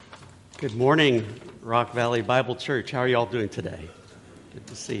Good morning, Rock Valley Bible Church. How are you all doing today? Good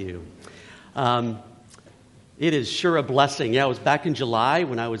to see you. It is sure a blessing. Yeah, it was back in July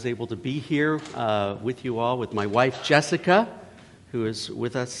when I was able to be here with you all, with my wife, Jessica, who is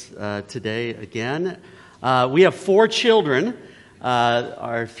with us today again. We have 4 children.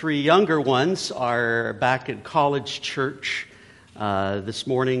 Our 3 younger ones are back at College Church this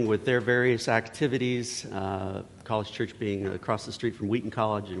morning with their various activities. College Church being across the street from Wheaton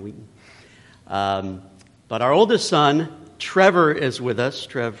College in Wheaton. But our oldest son, Trevor, is with us.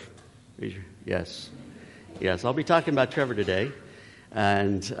 Trev, yes, I'll be talking about Trevor today,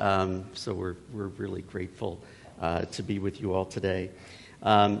 and so we're really grateful to be with you all today,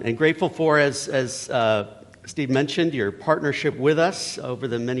 and grateful for, as Steve mentioned, your partnership with us over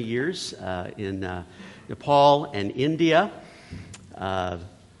the many years in Nepal and India.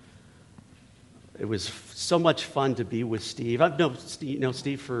 It was so much fun to be with Steve. I've known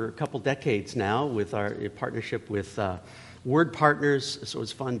Steve for a couple decades now with our partnership with Word Partners, so it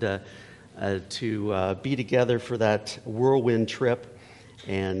was fun to be together for that whirlwind trip.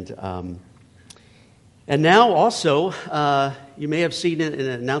 And now also, you may have seen an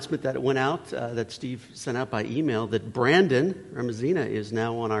announcement that went out, that Steve sent out by email, that Brandon Ramazina is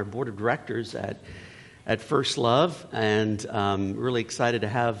now on our board of directors at First Love, and really excited to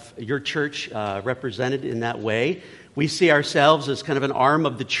have your church represented in that way. We see ourselves as kind of an arm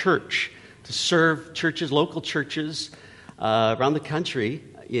of the church to serve churches, local churches around the country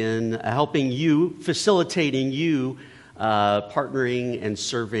in helping you, facilitating you, partnering and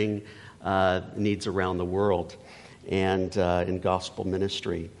serving needs around the world and in gospel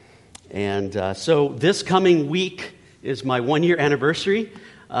ministry. And so this coming week is my 1-year anniversary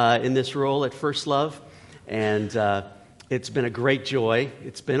in this role at First Love. And it's been a great joy.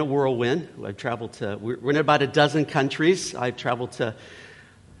 It's been a whirlwind. I've traveled to, we're in about a dozen countries. I've traveled to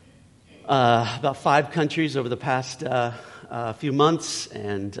about 5 countries over the past few months.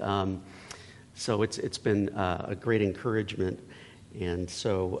 And so it's been a great encouragement. And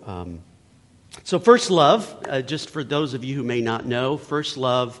so First Love, just for those of you who may not know, First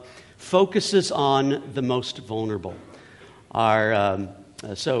Love focuses on the most vulnerable.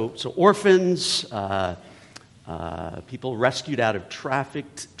 So orphans, people rescued out of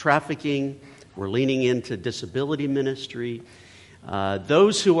trafficking. We're leaning into disability ministry.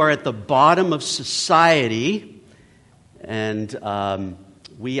 Those who are at the bottom of society, and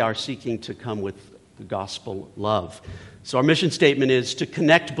we are seeking to come with the gospel love. So our mission statement is to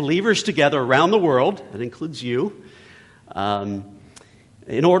connect believers together around the world, that includes you,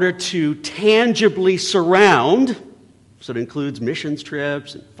 in order to tangibly surround. So it includes missions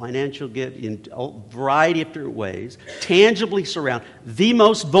trips and financial gift in a variety of different ways. Tangibly surround the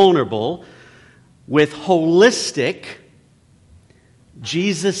most vulnerable with holistic,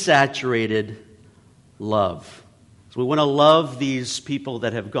 Jesus-saturated love. So we want to love these people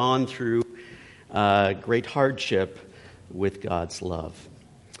that have gone through great hardship with God's love.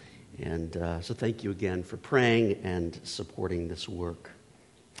 And so thank you again for praying and supporting this work.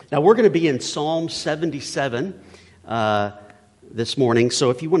 Now we're going to be in Psalm 77 this morning.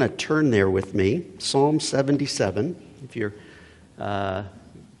 So if you want to turn there with me, Psalm 77, if you're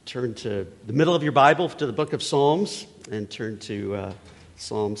turn to the middle of your Bible to the book of Psalms and turn to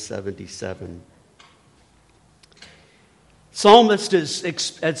Psalm 77. Psalmist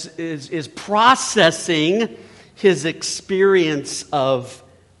is processing his experience of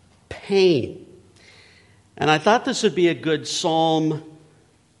pain. And I thought this would be a good psalm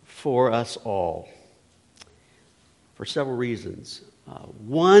for us all, for several reasons.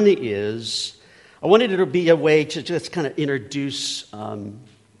 One is, I wanted it to be a way to just kind of introduce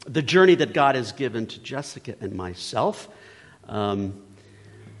the journey that God has given to Jessica and myself.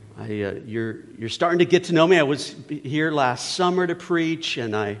 You're starting to get to know me. I was here last summer to preach,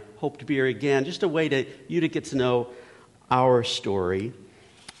 and I hope to be here again. Just a way to you to get to know our story.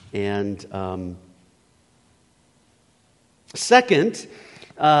 And second,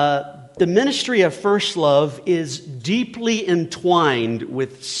 the ministry of First Love is deeply entwined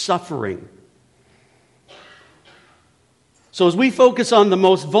with suffering. So as we focus on the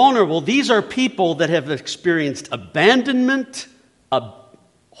most vulnerable, these are people that have experienced abandonment,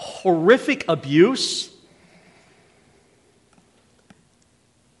 horrific abuse.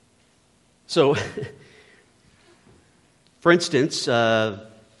 So, for instance, Jessica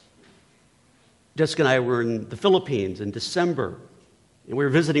and I were in the Philippines in December. And we were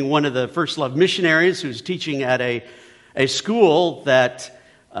visiting one of the First Love missionaries who's teaching at a school that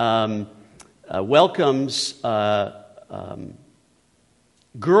welcomes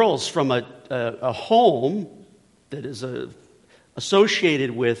girls from a home that is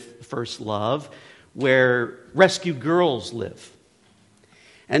associated with First Love where rescued girls live.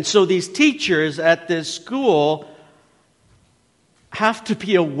 And so these teachers at this school have to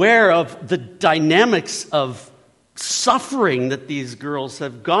be aware of the dynamics of suffering that these girls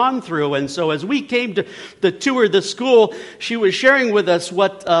have gone through. And so as we came to tour the school, she was sharing with us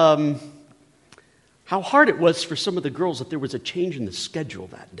how hard it was for some of the girls that there was a change in the schedule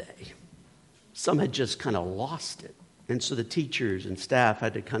that day. Some had just kind of lost it. And so the teachers and staff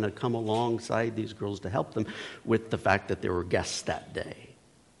had to kind of come alongside these girls to help them with the fact that there were guests that day.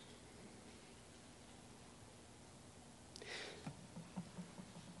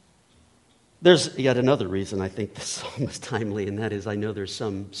 There's yet another reason I think this psalm is timely, and that is I know there's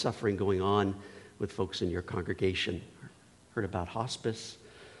some suffering going on with folks in your congregation. Heard about hospice.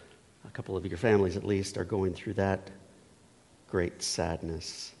 A couple of your families, at least, are going through that great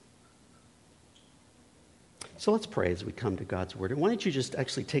sadness. So let's pray as we come to God's Word. And why don't you just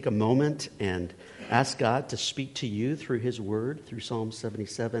actually take a moment and ask God to speak to you through His Word, through Psalm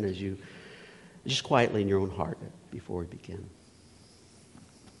 77, as you just quietly in your own heart before we begin.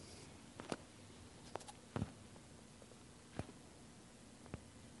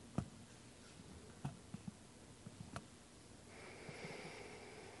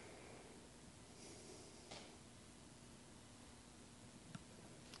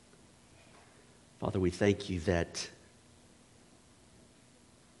 Father, we thank you that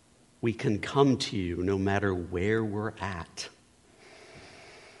we can come to you no matter where we're at.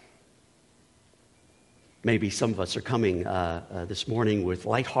 Maybe some of us are coming this morning with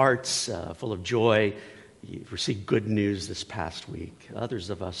light hearts, full of joy. You've received good news this past week.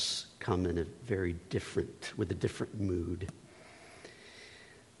 Others of us come in with a different mood.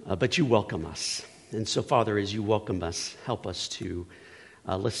 But you welcome us. And so, Father, as you welcome us, help us to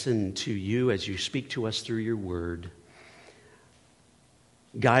listen to you as you speak to us through your word.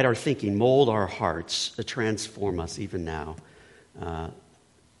 Guide our thinking, mold our hearts, transform us even now.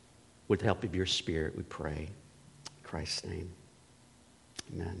 With the help of your Spirit, we pray. In Christ's name,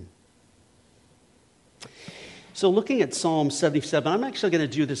 amen. So looking at Psalm 77, I'm actually going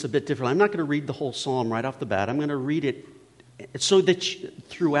to do this a bit differently. I'm not going to read the whole psalm right off the bat. I'm going to read it so that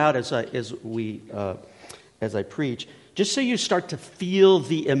throughout as I preach, just so you start to feel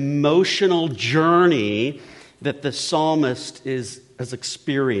the emotional journey that the psalmist has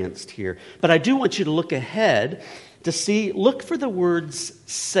experienced here. But I do want you to look ahead to look for the words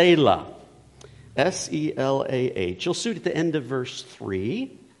Selah, Selah. You'll see it at the end of verse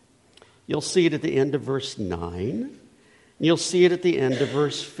 3. You'll see it at the end of verse 9. And you'll see it at the end of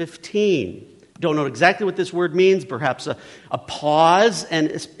verse 15. Don't know exactly what this word means, perhaps a pause.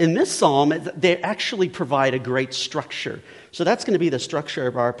 And in this psalm, they actually provide a great structure. So that's going to be the structure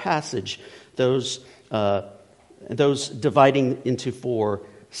of our passage, those dividing into 4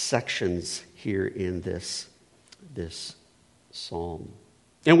 sections here in this psalm.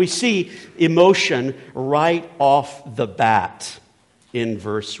 And we see emotion right off the bat in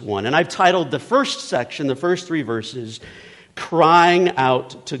verse 1. And I've titled the first section, the first 3 verses, Crying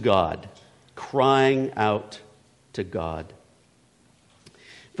Out to God. Crying out to God.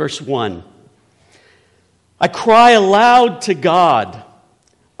 Verse 1. I cry aloud to God,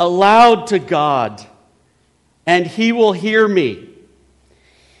 and He will hear me.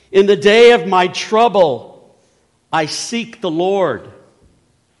 In the day of my trouble, I seek the Lord.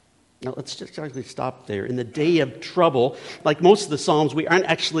 Now, let's just actually stop there. In the day of trouble, like most of the Psalms, we aren't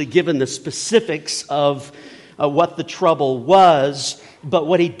actually given the specifics of what the trouble was, but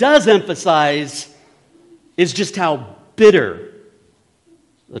what he does emphasize is just how bitter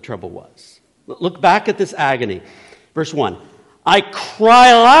the trouble was. Look back at this agony. Verse 1, I cry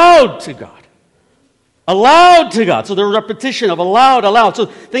aloud to God. Aloud to God. So the repetition of aloud. So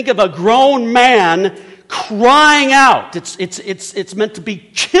think of a grown man crying out. It's meant to be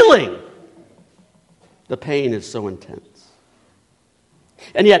chilling. The pain is so intense.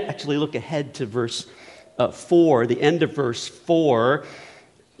 And yet, actually look ahead to verse 4, the end of verse 4.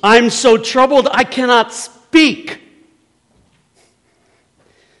 I'm so troubled I cannot speak.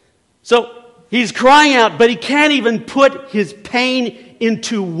 So he's crying out, but he can't even put his pain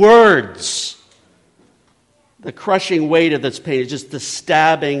into words. The crushing weight of this pain is just the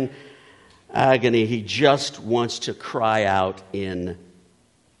stabbing agony. He just wants to cry out in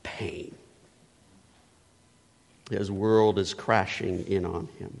pain. His world is crashing in on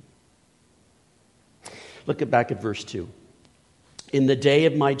him. Look back at verse 2. In the day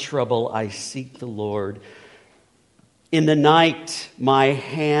of my trouble, I seek the Lord. In the night, my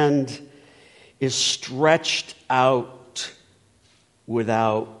hand is stretched out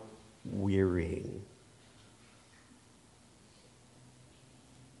without wearying.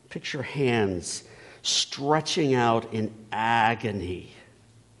 Picture hands stretching out in agony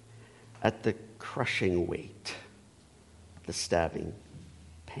at the crushing weight, the stabbing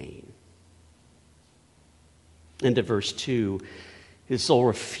pain. Into verse 2, his soul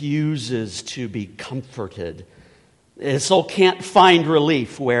refuses to be comforted. His soul can't find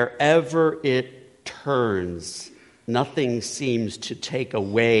relief wherever it turns. Nothing seems to take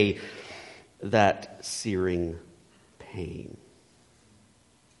away that searing pain.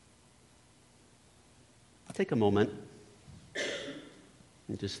 Take a moment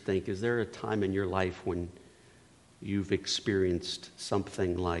and just think, is there a time in your life when you've experienced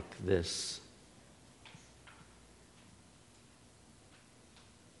something like this?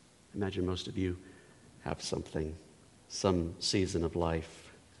 Imagine most of you have some season of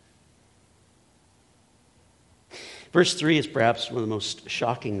life. Verse 3 is perhaps one of the most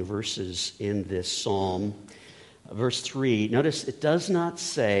shocking verses in this psalm. Verse 3, notice it does not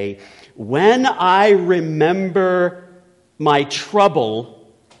say, "When I remember my trouble,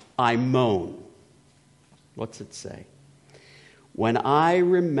 I moan." What's it say? "When I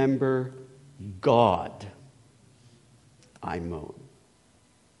remember God, I moan."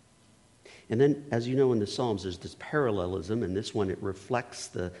 And then, as you know in the Psalms, there's this parallelism. In this one, it reflects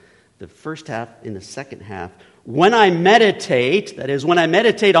the first half in the second half. When I meditate, that is, when I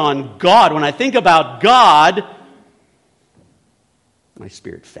meditate on God, when I think about God, my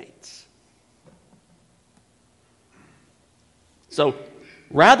spirit faints. So,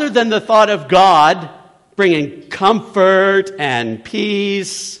 rather than the thought of God bringing comfort and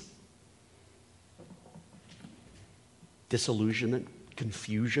peace, disillusionment,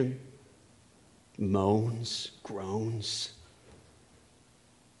 confusion, moans, groans.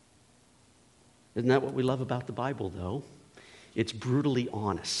 Isn't that what we love about the Bible, though? It's brutally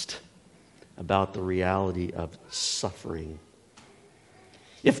honest about the reality of suffering.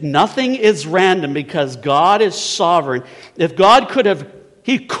 If nothing is random because God is sovereign, if God could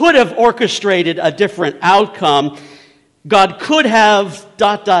have orchestrated a different outcome, God could have ...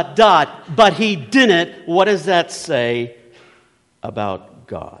 but he didn't. What does that say about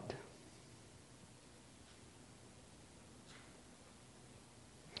God?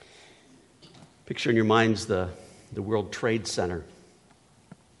 Picture in your minds the World Trade Center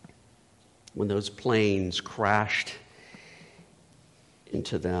when those planes crashed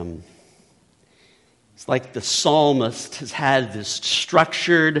into them. It's like the psalmist has had this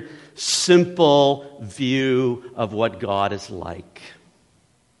structured, simple view of what God is like.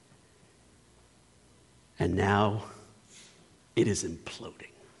 And now it is imploding.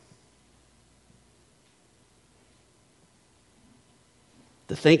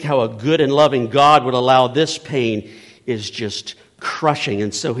 To think how a good and loving God would allow this pain is just crushing,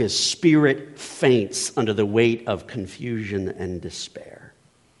 and so his spirit faints under the weight of confusion and despair.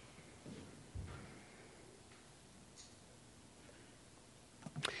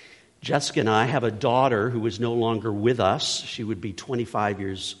 Jessica and I have a daughter who is no longer with us. She would be 25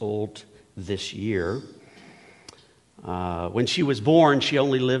 years old this year. When she was born, she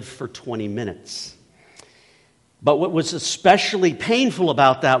only lived for 20 minutes. But what was especially painful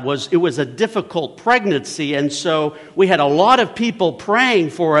about that was it was a difficult pregnancy, and so we had a lot of people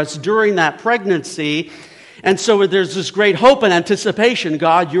praying for us during that pregnancy, and so there's this great hope and anticipation.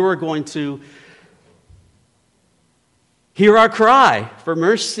 God, you are going to hear our cry for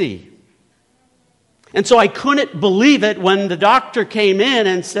mercy. And so I couldn't believe it when the doctor came in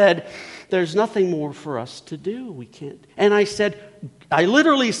and said, "There's nothing more for us to do. We can't." And I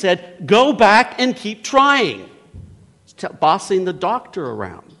literally said, "Go back and keep trying." Bossing the doctor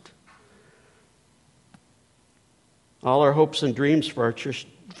around. All our hopes and dreams for our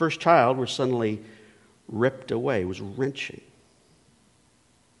first child were suddenly ripped away. It was wrenching.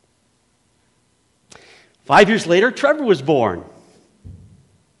 5 years later, Trevor was born.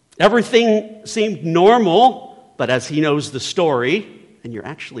 Everything seemed normal, but as he knows the story, and you're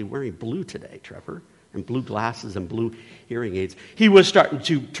actually wearing blue today, Trevor, and blue glasses and blue hearing aids, he was starting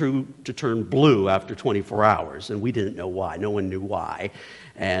to turn blue after 24 hours, and we didn't know why. No one knew why.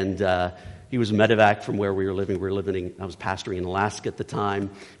 And he was a medevac from where we were living. I was pastoring in Alaska at the time.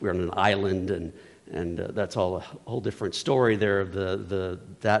 We were on an island, and that's all a whole different story there of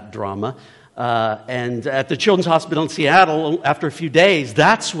that drama. And at the Children's Hospital in Seattle, after a few days,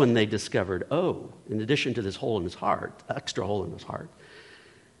 that's when they discovered, in addition to this hole in his heart, extra hole in his heart,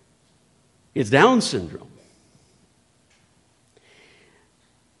 it's Down syndrome.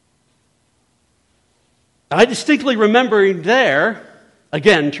 I distinctly remember there,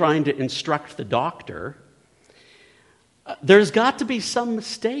 again, trying to instruct the doctor, there's got to be some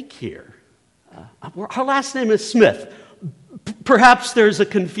mistake here. Her last name is Smith. Perhaps there's a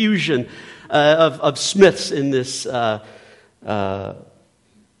confusion of Smiths in this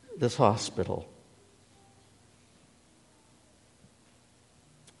hospital.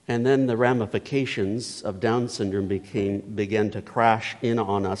 And then the ramifications of Down syndrome began to crash in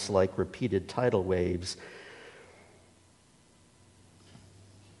on us like repeated tidal waves.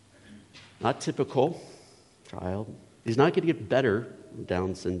 Not typical child. He's not going to get better with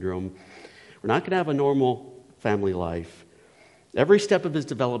Down syndrome. We're not going to have a normal family life. Every step of his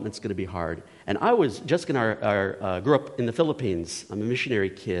development is going to be hard. And I was, Jessica and I grew up in the Philippines. I'm a missionary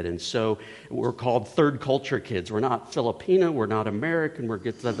kid, and so we're called third culture kids. We're not Filipino, we're not American, we're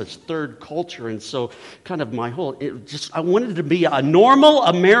this third culture. And so kind of I wanted to be a normal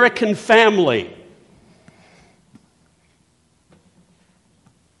American family.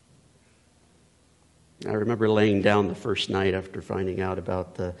 I remember laying down the first night after finding out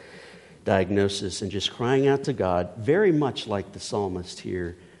about the diagnosis and just crying out to God, very much like the psalmist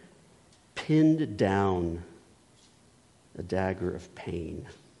here, pinned down a dagger of pain.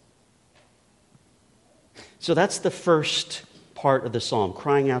 So that's the first part of the psalm,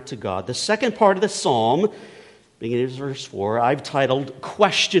 crying out to God. The second part of the psalm, beginning of verse 4, I've titled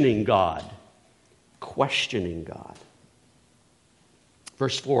Questioning God. Questioning God.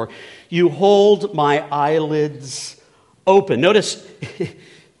 Verse 4, you hold my eyelids open. Notice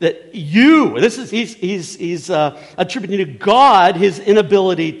that he's attributing to God his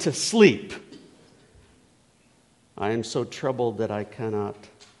inability to sleep. I am so troubled that I cannot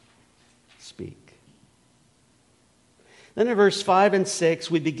speak. Then in verse 5 and 6,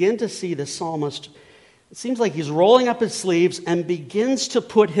 we begin to see the psalmist, it seems like he's rolling up his sleeves and begins to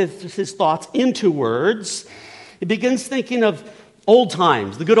put his thoughts into words. He begins thinking of old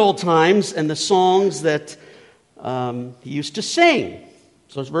times, the good old times, and the songs that he used to sing.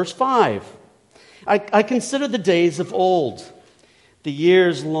 So it's verse 5. I consider the days of old, the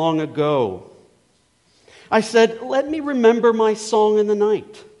years long ago. I said, let me remember my song in the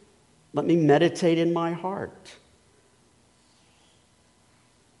night. Let me meditate in my heart.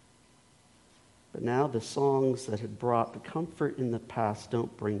 But now the songs that had brought comfort in the past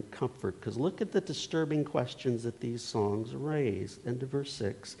don't bring comfort. Because look at the disturbing questions that these songs raise. End of verse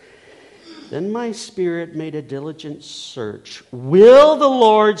 6. Then my spirit made a diligent search. Will the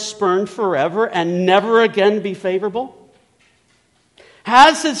Lord spurn forever and never again be favorable?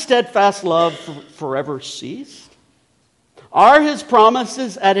 Has his steadfast love forever ceased? Are his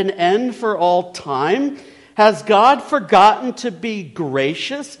promises at an end for all time? Has God forgotten to be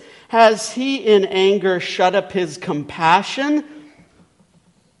gracious? Has he in anger shut up his compassion?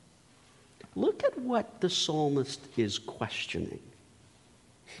 Look at what the psalmist is questioning.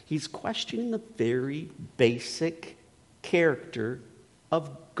 He's questioning the very basic character of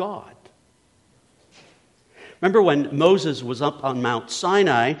God. Remember when Moses was up on Mount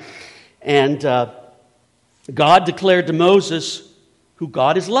Sinai and God declared to Moses who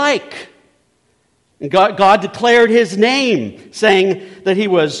God is like. And God declared his name, saying that he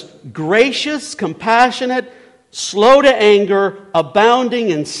was gracious, compassionate, slow to anger, abounding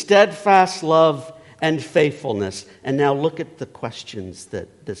in steadfast love and faithfulness. And now look at the questions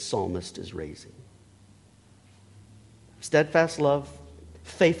that this psalmist is raising. Steadfast love,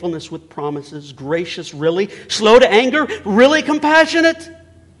 faithfulness with promises, gracious, really? Slow to anger, really compassionate?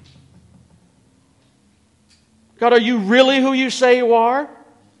 God, are you really who you say you are?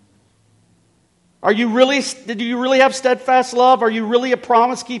 Did you really have steadfast love? Are you really a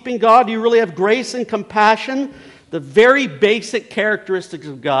promise-keeping God? Do you really have grace and compassion? The very basic characteristics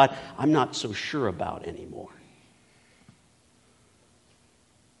of God, I'm not so sure about anymore.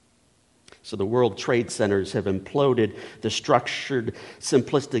 So the World Trade Centers have imploded. The structured,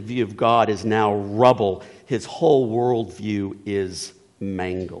 simplistic view of God is now rubble. His whole worldview is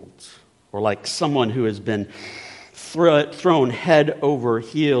mangled. Or like someone who has been thrown head over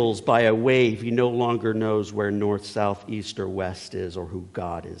heels by a wave, he no longer knows where north, south, east, or west is, or who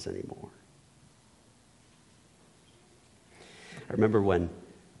God is anymore. I remember when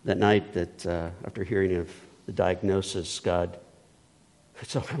that night that after hearing of the diagnosis,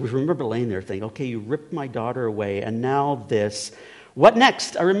 so I remember laying there thinking, okay, you ripped my daughter away, and now this. What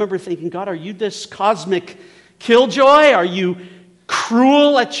next? I remember thinking, God, are you this cosmic killjoy? Are you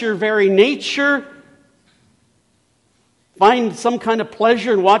cruel at your very nature? Find some kind of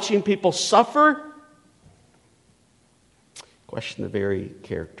pleasure in watching people suffer? Question the very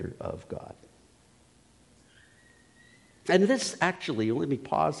character of God. And this actually, let me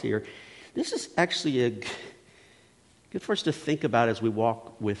pause here. This is actually good for us to think about as we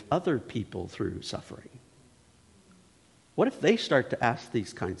walk with other people through suffering. What if they start to ask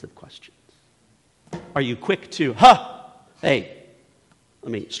these kinds of questions? Are you quick to, Hey,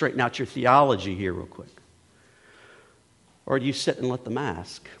 let me straighten out your theology here real quick. Or do you sit and let them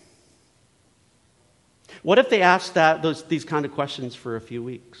ask? What if they asked these kind of questions for a few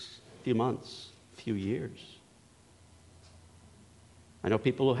weeks, a few months, a few years? I know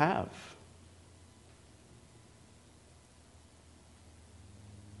people who have.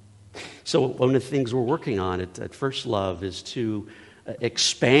 So one of the things we're working on at First Love is to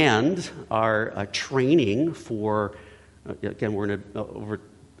expand our training for, again, we're in over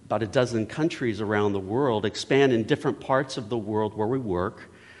about a dozen countries around the world, expand in different parts of the world where we work,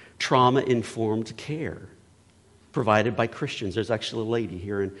 trauma-informed care provided by Christians. There's actually a lady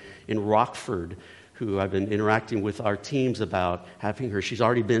here in Rockford who I've been interacting with our teams about having her. She's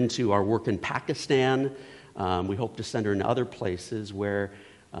already been to our work in Pakistan. We hope to send her in other places where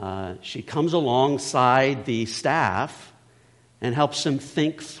she comes alongside the staff and helps them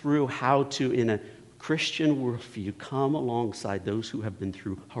think through how to, in a Christian worldview, come alongside those who have been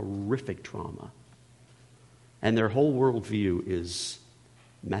through horrific trauma. And their whole worldview is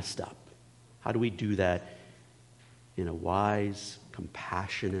messed up. How do we do that in a wise,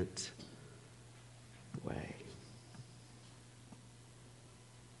 compassionate way?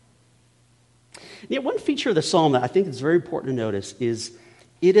 Yet one feature of the psalm that I think is very important to notice is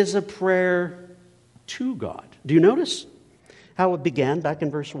it is a prayer to God. Do you notice how it began back in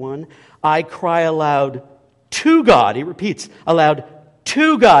verse 1? I cry aloud to God. He repeats, aloud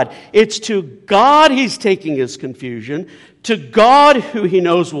to God. It's to God he's taking his confusion, to God who he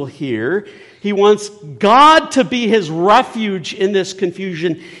knows will hear. He wants God to be his refuge in this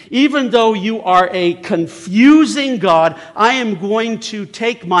confusion. Even though you are a confusing God, I am going to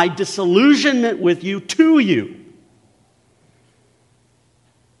take my disillusionment with you to you.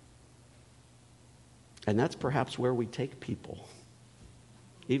 And that's perhaps where we take people,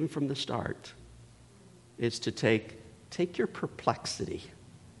 even from the start, is to take your perplexity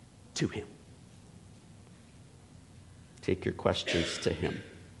to him. Take your questions to him.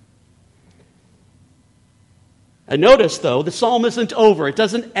 And notice, though, the psalm isn't over. It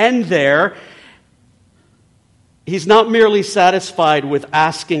doesn't end there. He's not merely satisfied with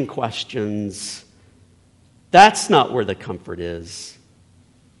asking questions. That's not where the comfort is.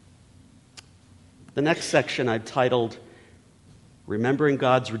 The next section I've titled, Remembering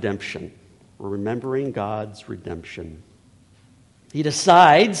God's Redemption. Remembering God's Redemption. He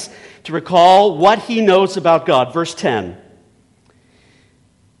decides to recall what he knows about God. Verse 10.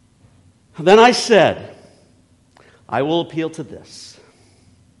 Then I said, I will appeal to this,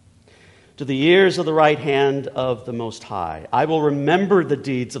 to the ears of the right hand of the Most High. I will remember the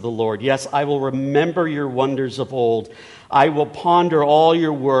deeds of the Lord. Yes, I will remember your wonders of old. I will ponder all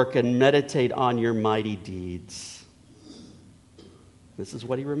your work and meditate on your mighty deeds. This is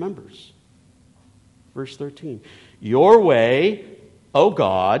what he remembers. Verse 13. Your way, O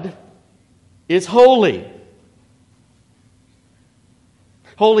God, is holy.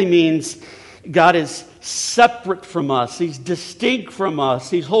 Holy means God is separate from us. He's distinct from us.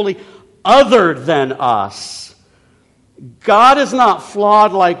 He's wholly other than us. God is not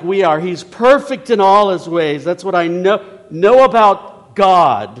flawed like we are. He's perfect in all his ways. That's what I know about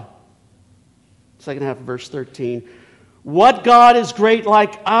God. Second half of verse 13. What God is great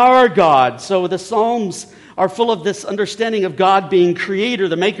like our God? So the Psalms are full of this understanding of God being creator,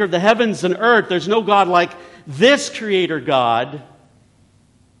 the maker of the heavens and earth. There's no God like this creator God.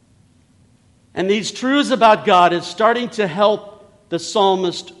 And these truths about God is starting to help the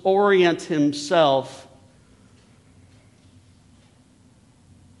psalmist orient himself.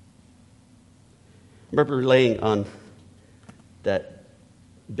 I remember laying on that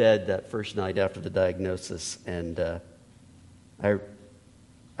bed that first night after the diagnosis, and I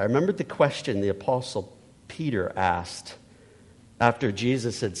remembered the question the Apostle Peter asked after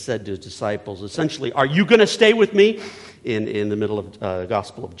Jesus had said to his disciples, essentially, are you going to stay with me? In the middle of the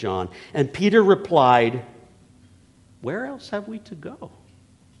Gospel of John. And Peter replied, where else have we to go?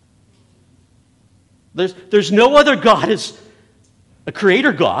 There's no other God as a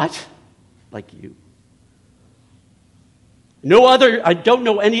creator God like you. I don't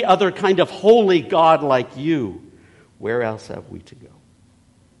know any other kind of holy God like you. Where else have we to go?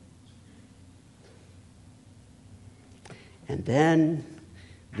 And then,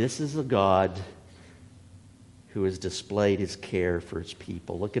 this is a God who has displayed his care for his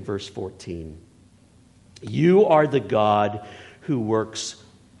people. Look at verse 14. You are the God who works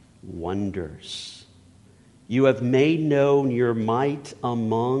wonders. You have made known your might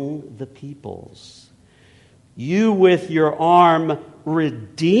among the peoples. You with your arm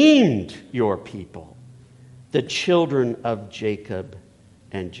redeemed your people, the children of Jacob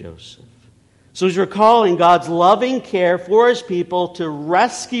and Joseph. So he's recalling God's loving care for his people to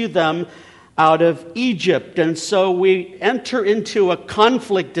rescue them out of Egypt. And so we enter into a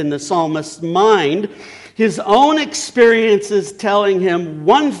conflict in the psalmist's mind. His own experiences telling him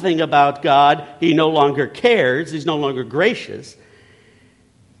one thing about God. He no longer cares. He's no longer gracious.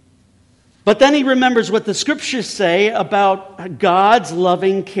 But then he remembers what the scriptures say about God's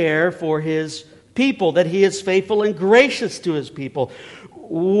loving care for his people, that he is faithful and gracious to his people.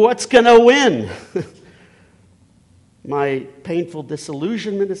 What's going to win? My painful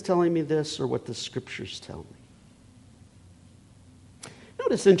disillusionment is telling me this, or what the scriptures tell me?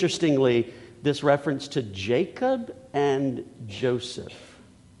 Notice, interestingly, this reference to Jacob and Joseph.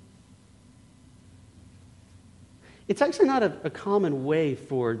 It's actually not a common way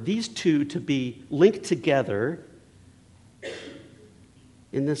for these two to be linked together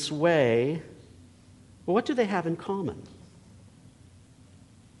in this way. Well, what do they have in common?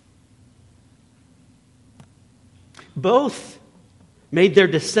 Both made their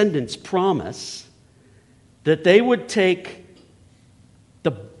descendants promise that they would take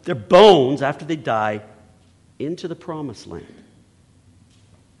their bones after they die into the promised land.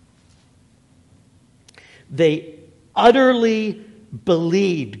 They utterly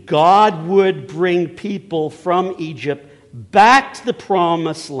believed God would bring people from Egypt back to the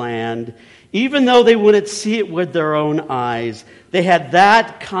promised land, even though they wouldn't see it with their own eyes. They had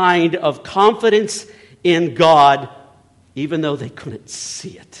that kind of confidence in God, even though they couldn't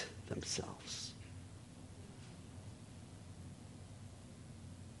see it themselves.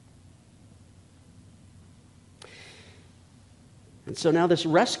 And so now this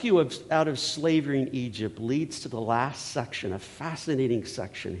rescue out of slavery in Egypt leads to the last section, a fascinating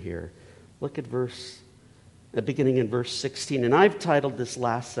section here. Look at beginning in verse 16. And I've titled this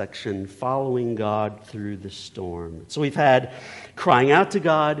last section, Following God Through the Storm. So we've had crying out to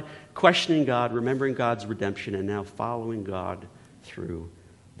God, questioning God, remembering God's redemption, and now following God through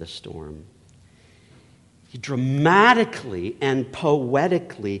the storm. He dramatically and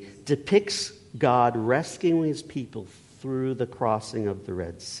poetically depicts God rescuing his people through the crossing of the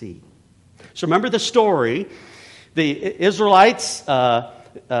Red Sea. So remember the story. The Israelites have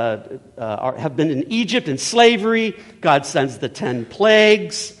been in Egypt in slavery. God sends the 10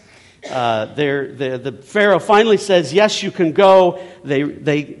 plagues. The Pharaoh finally says, yes, you can go.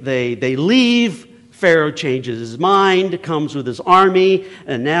 They leave. Pharaoh changes his mind, comes with his army,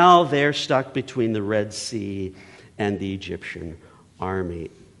 and now they're stuck between the Red Sea and the Egyptian army.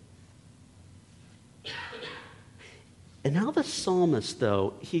 And now the psalmist,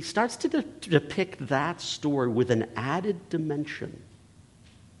 though, he starts to depict that story with an added dimension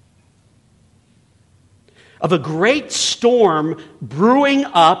of a great storm brewing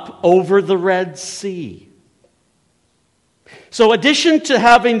up over the Red Sea. So, in addition to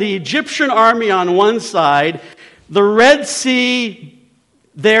having the Egyptian army on one side, the Red Sea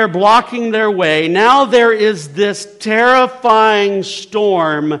there blocking their way, now there is this terrifying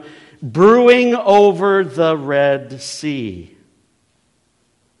storm brewing over the Red Sea.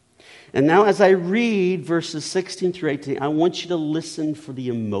 And now as I read verses 16 through 18, I want you to listen for the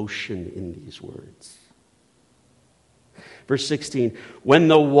emotion in these words. Verse 16, when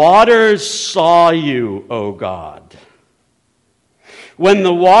the waters saw you, O God, when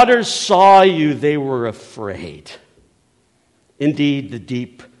the waters saw you, they were afraid. Indeed, the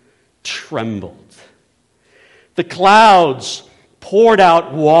deep trembled. The clouds poured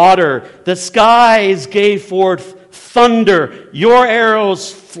out water. The skies gave forth thunder. Your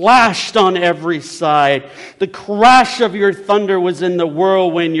arrows flashed on every side. The crash of your thunder was in the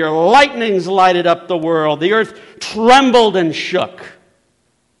whirlwind. Your lightnings lighted up the world. The earth trembled and shook.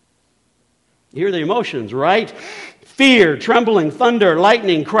 You hear the emotions, right? Fear, trembling, thunder,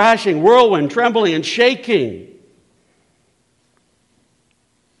 lightning, crashing, whirlwind, trembling, and shaking.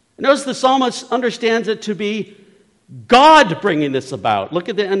 Notice the psalmist understands it to be God bringing this about. Look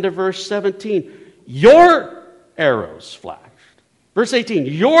at the end of verse 17. Your arrows flashed. Verse 18.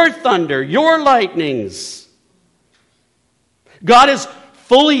 Your thunder, your lightnings. God is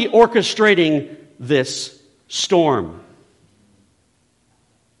fully orchestrating this storm.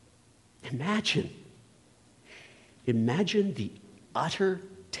 Imagine the utter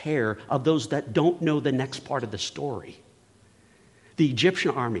terror of those that don't know the next part of the story. The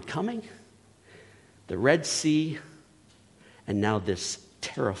Egyptian army coming, the Red Sea, and now this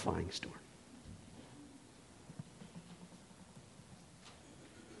terrifying storm.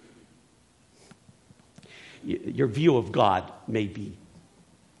 Your view of God may be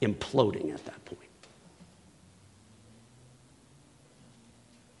imploding at that point.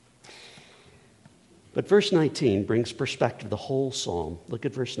 But verse 19 brings perspective to the whole psalm. Look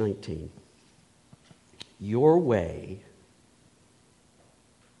at verse 19. Your way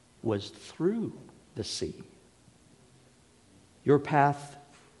was through the sea. Your path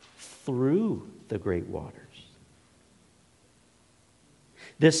through the great waters.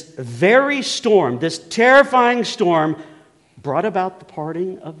 This very storm, this terrifying storm, brought about the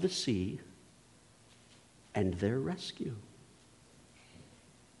parting of the sea and their rescue.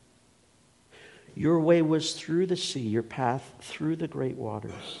 Your way was through the sea, your path through the great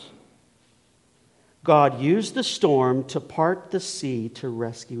waters. God used the storm to part the sea to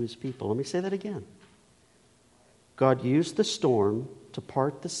rescue his people. Let me say that again. God used the storm to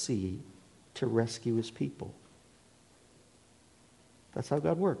part the sea to rescue his people. That's how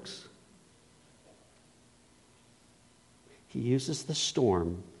God works. He uses the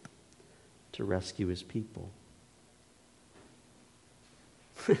storm to rescue his people.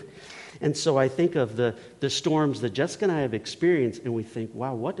 And so I think of the storms that Jessica and I have experienced, and we think,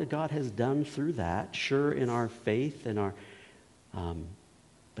 wow, what did God has done through that? Sure, in our faith and our...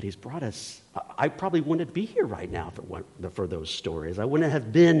 but he's brought us... I probably wouldn't be here right now for those stories. I wouldn't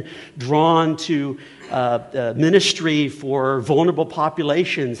have been drawn to ministry for vulnerable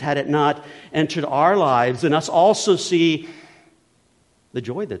populations had it not entered our lives, and us also see the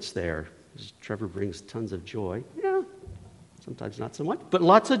joy that's there. Trevor brings tons of joy. Yeah, sometimes not so much, but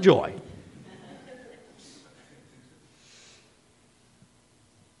lots of joy.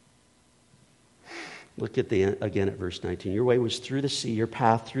 Look again at verse 19. Your way was through the sea, your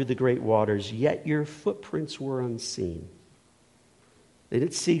path through the great waters, yet your footprints were unseen. They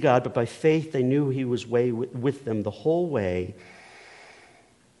didn't see God, but by faith they knew he was with them the whole way.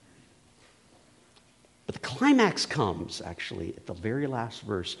 But the climax comes, actually, at the very last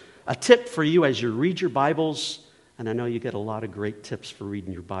verse. A tip for you as you read your Bibles, and I know you get a lot of great tips for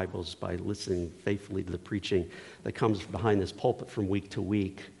reading your Bibles by listening faithfully to the preaching that comes behind this pulpit from week to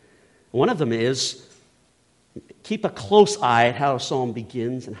week. One of them is, keep a close eye at how a psalm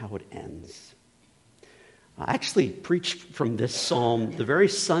begins and how it ends. I actually preached from this psalm the very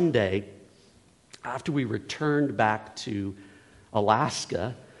Sunday after we returned back to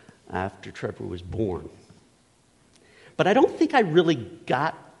Alaska after Trevor was born. But I don't think I really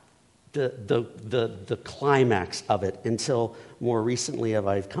got the climax of it until more recently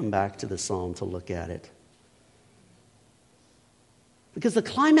I've come back to the psalm to look at it. Because the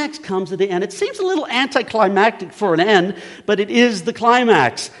climax comes at the end. It seems a little anticlimactic for an end, but it is the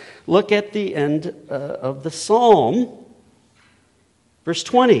climax. Look at the end of the psalm. Verse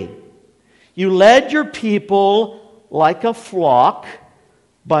 20. You led your people like a flock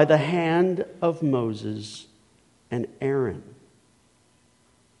by the hand of Moses and Aaron.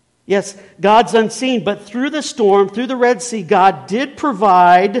 Yes, God's unseen, but through the storm, through the Red Sea, God did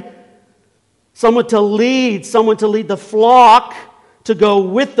provide someone to lead the flock, to go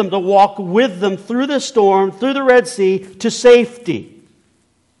with them, to walk with them through the storm, through the Red Sea, to safety.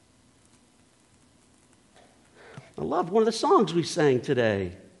 I loved one of the songs we sang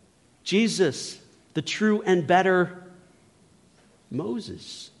today. Jesus, the true and better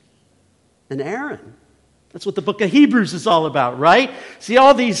Moses and Aaron. That's what the book of Hebrews is all about, right? See,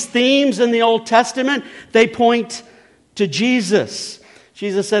 all these themes in the Old Testament, they point to Jesus.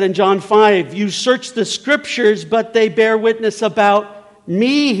 Jesus said in John 5, you search the scriptures, but they bear witness about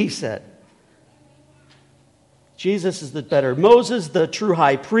me, he said. Jesus is the better Moses, the true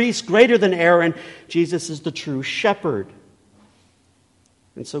high priest, greater than Aaron. Jesus is the true shepherd.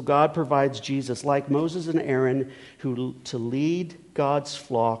 And so God provides Jesus, like Moses and Aaron, to lead God's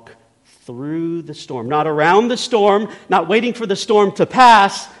flock through the storm. Not around the storm, not waiting for the storm to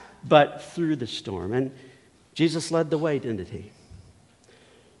pass, but through the storm. And Jesus led the way, didn't he?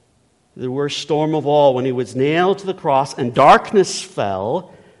 The worst storm of all, when he was nailed to the cross and darkness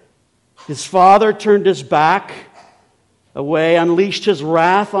fell, his Father turned his back away, unleashed his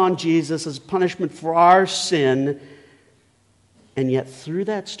wrath on Jesus as punishment for our sin. And yet through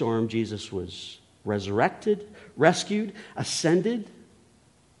that storm, Jesus was resurrected, rescued, ascended.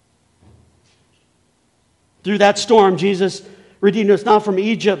 Through that storm, Jesus redeemed us not from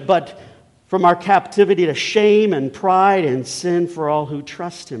Egypt, but from our captivity to shame and pride and sin for all who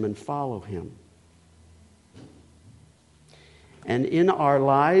trust him and follow him. And in our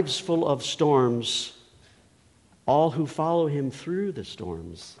lives full of storms, all who follow him through the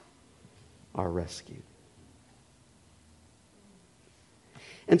storms are rescued.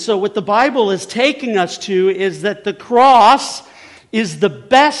 And so what the Bible is taking us to is that the cross is the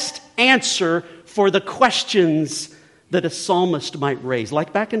best answer for the questions that a psalmist might raise.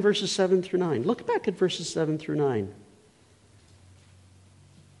 Like back in verses 7 through 9. Look back at verses 7 through 9.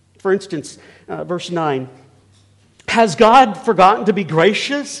 For instance, verse 9. Has God forgotten to be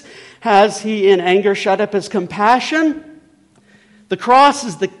gracious? Has he in anger shut up his compassion? The cross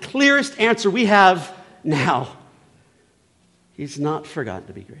is the clearest answer we have now. He's not forgotten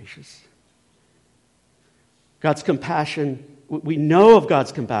to be gracious. God's compassion, we know of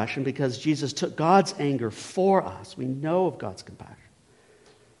God's compassion because Jesus took God's anger for us. We know of God's compassion.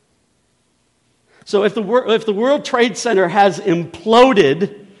 So if the World Trade Center has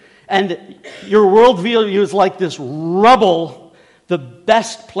imploded and your worldview is like this rubble, the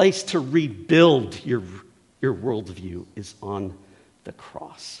best place to rebuild your worldview is on the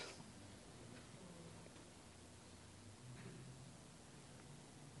cross.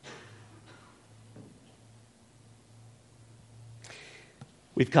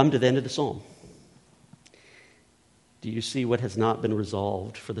 We've come to the end of the psalm. Do you see what has not been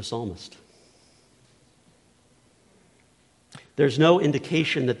resolved for the psalmist? There's no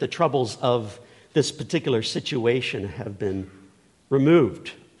indication that the troubles of this particular situation have been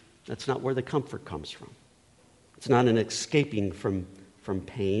removed. That's not where the comfort comes from. It's not an escaping from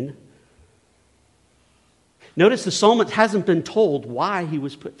pain. Notice the psalmist hasn't been told why he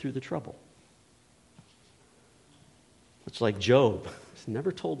was put through the trouble. It's like Job. He's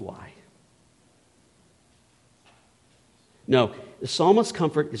never told why. No, the psalmist's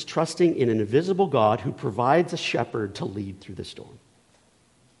comfort is trusting in an invisible God who provides a shepherd to lead through the storm.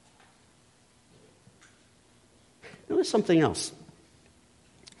 Notice something else.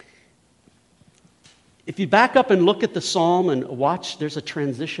 If you back up and look at the psalm and watch, there's a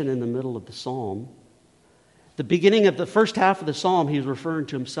transition in the middle of the psalm. The beginning of the first half of the psalm, he's referring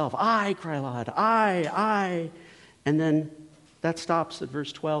to himself. I cry aloud, I. And then that stops at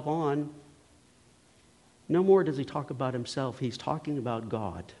verse 12 on. No more does he talk about himself. He's talking about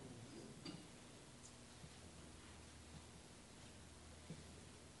God.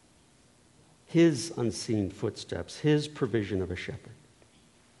 His unseen footsteps, his provision of a shepherd.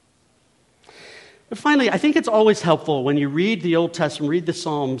 But finally, I think it's always helpful when you read the Old Testament, read the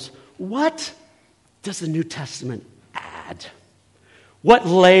Psalms, what does the New Testament add? What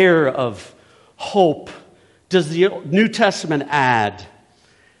layer of hope does the New Testament add?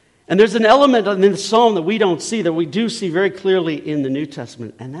 And there's an element in the Psalm that we don't see, that we do see very clearly in the New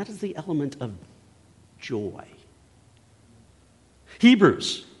Testament, and that is the element of joy.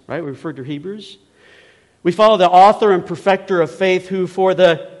 Hebrews, right? We referred to Hebrews. We follow the author and perfecter of faith who for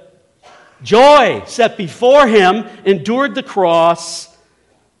the joy set before him endured the cross.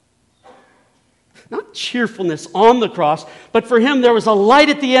 Not cheerfulness on the cross, but for him there was a light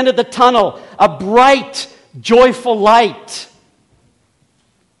at the end of the tunnel, a bright, joyful light.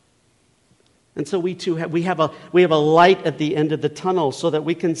 And so we too have a light at the end of the tunnel so that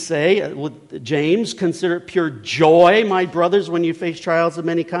we can say, with James, consider it pure joy, my brothers, when you face trials of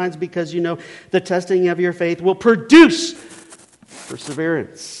many kinds, because you know the testing of your faith will produce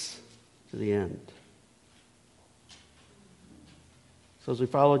perseverance to the end. So as we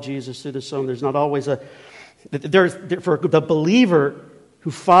follow Jesus through the psalm, there's not always for the believer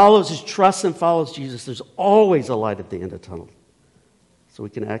who follows, who trusts and follows Jesus, there's always a light at the end of the tunnel. So we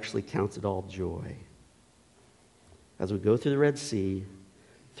can actually count it all joy. As we go through the Red Sea,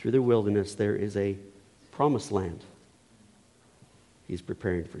 through the wilderness, there is a promised land he's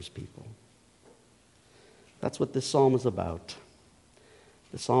preparing for his people. That's what this psalm is about.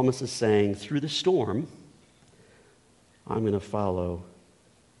 The psalmist is saying, through the storm, I'm going to follow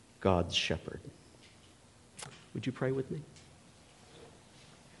God's shepherd. Would you pray with me?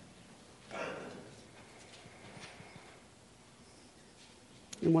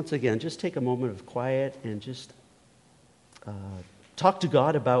 And once again, just take a moment of quiet and just talk to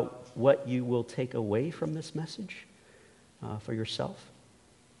God about what you will take away from this message for yourself.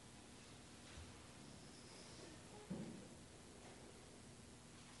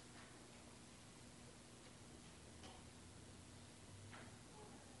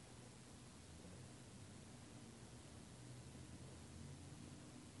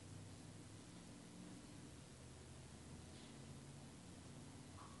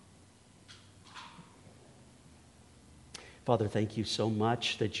 Father, thank you so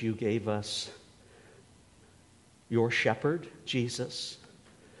much that you gave us your shepherd, Jesus,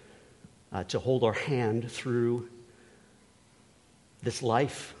 to hold our hand through this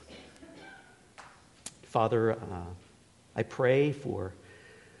life. Father, I pray for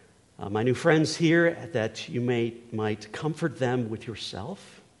my new friends here that you might comfort them with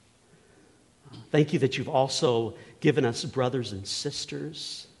yourself. Thank you that you've also given us brothers and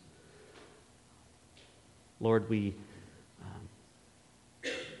sisters. Lord, we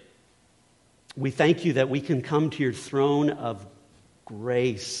thank you that we can come to your throne of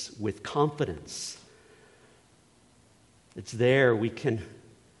grace with confidence, It's there we can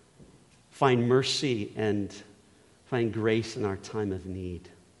find mercy and find grace in our time of need.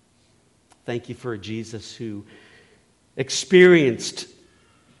 Thank you for Jesus who experienced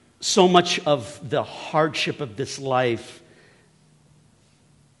so much of the hardship of this life.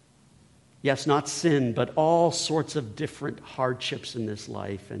 Yes, not sin, but all sorts of different hardships in this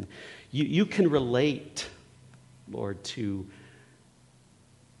life. And you can relate, Lord, to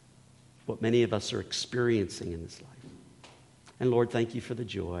what many of us are experiencing in this life. And Lord, thank you for the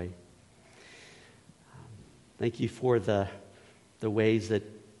joy. Thank you for the ways that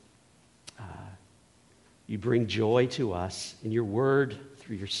you bring joy to us in your word,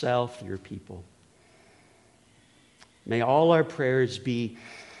 through yourself, through your people. May all our prayers be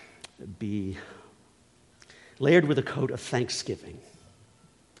layered with a coat of thanksgiving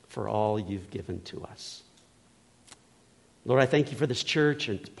for all you've given to us. Lord, I thank you for this church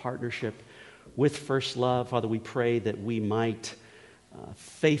and its partnership with First Love. Father, we pray that we might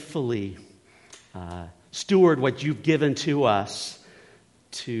faithfully steward what you've given to us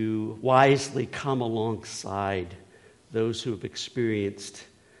to wisely come alongside those who have experienced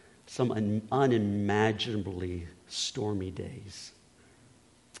some unimaginably stormy days.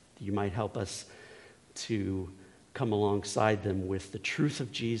 You might help us to come alongside them with the truth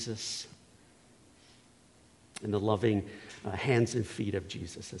of Jesus and the loving hands and feet of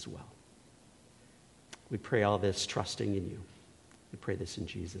Jesus as well. We pray all this trusting in you. We pray this in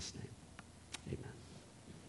Jesus' name. Amen.